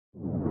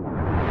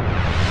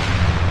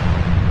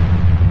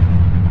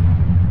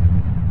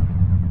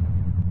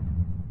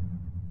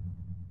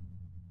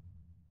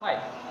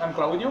I'm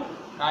Claudiu.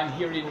 I'm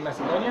here in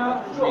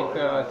Macedonia with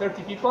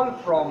 30 people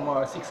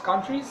from 6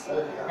 countries,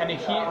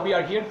 and we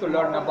are here to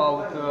learn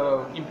about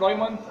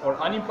employment or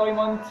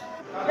unemployment.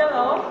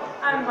 Hello,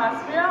 I'm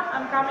Vasilija.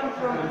 I'm coming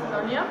from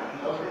Macedonia.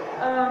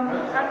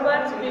 I'm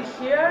glad to be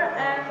here,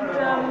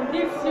 and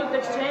this youth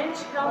exchange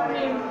helped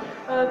me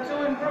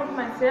to improve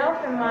myself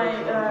and my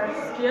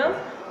skills.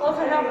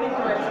 Also helped me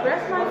to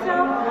express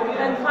myself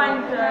and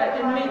find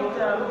and meet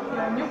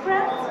new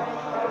friends.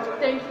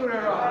 Thank you,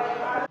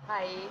 RROMA.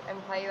 Hi,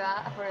 I'm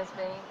Paida from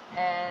Spain,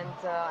 and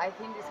I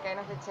think this kind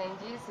of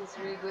exchanges is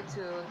really good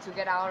to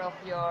get out of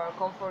your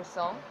comfort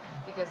zone,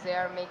 because they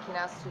are making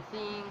us to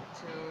think,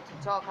 to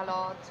talk a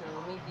lot, to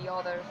meet the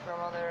others from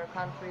other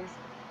countries,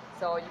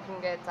 so you can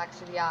get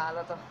actually a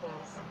lot of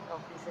things of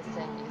these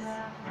exchanges.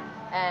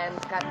 And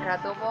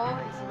Kratovo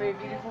is a very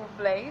beautiful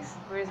place,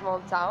 very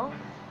small town,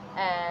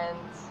 and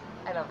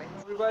I love it.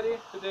 Everybody,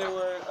 today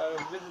we're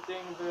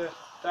visiting the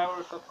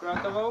towers of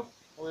Kratovo.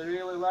 We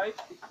really like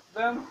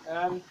them,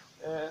 and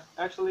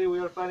actually we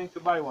are planning to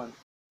buy one.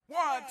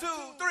 1, 2,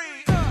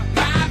 3.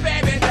 My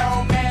baby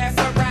don't mess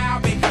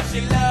around because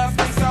she loves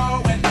me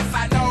so, and this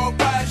I know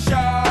for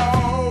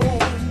sure.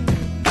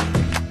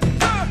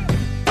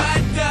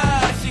 But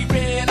does she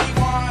really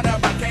wanna,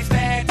 but can't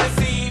stand to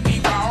see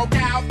me walk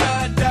out the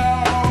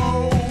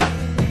door?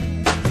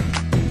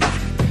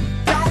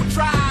 Don't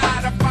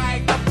try to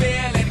fight the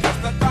feeling, cause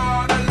the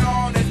thought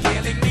alone is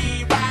killing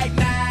me right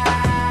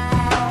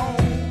now.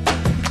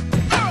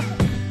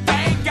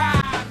 Thank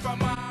God for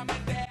mom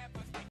and dad.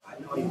 I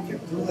know you can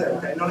do that.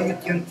 I know you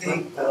can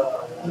take the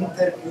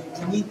interview.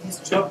 You need this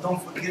job,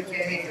 don't forget to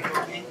take it,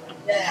 okay?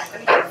 Yeah,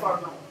 I'm good for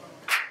now.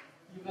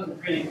 You don't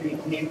really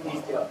need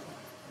this job.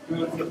 You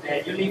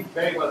live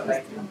very well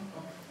like you.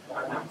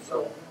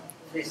 So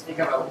please think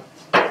about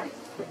it.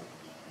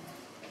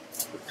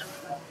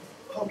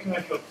 How can I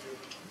help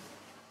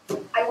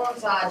you? I want a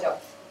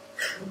job.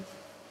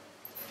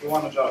 You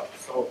want a job.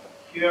 So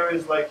here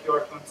is like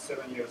you're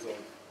 27 years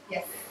old.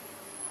 Yes.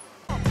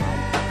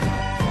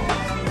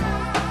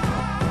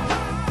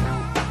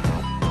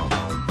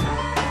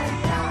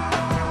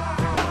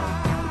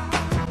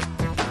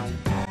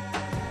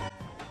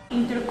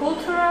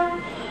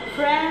 Intercultural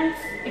friends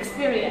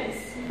experience.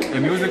 A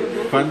music,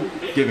 fun,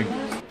 giving.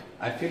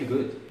 I feel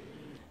good.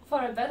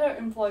 For a better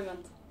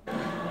employment.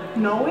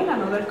 Knowing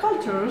another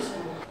cultures.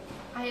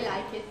 I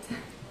like it.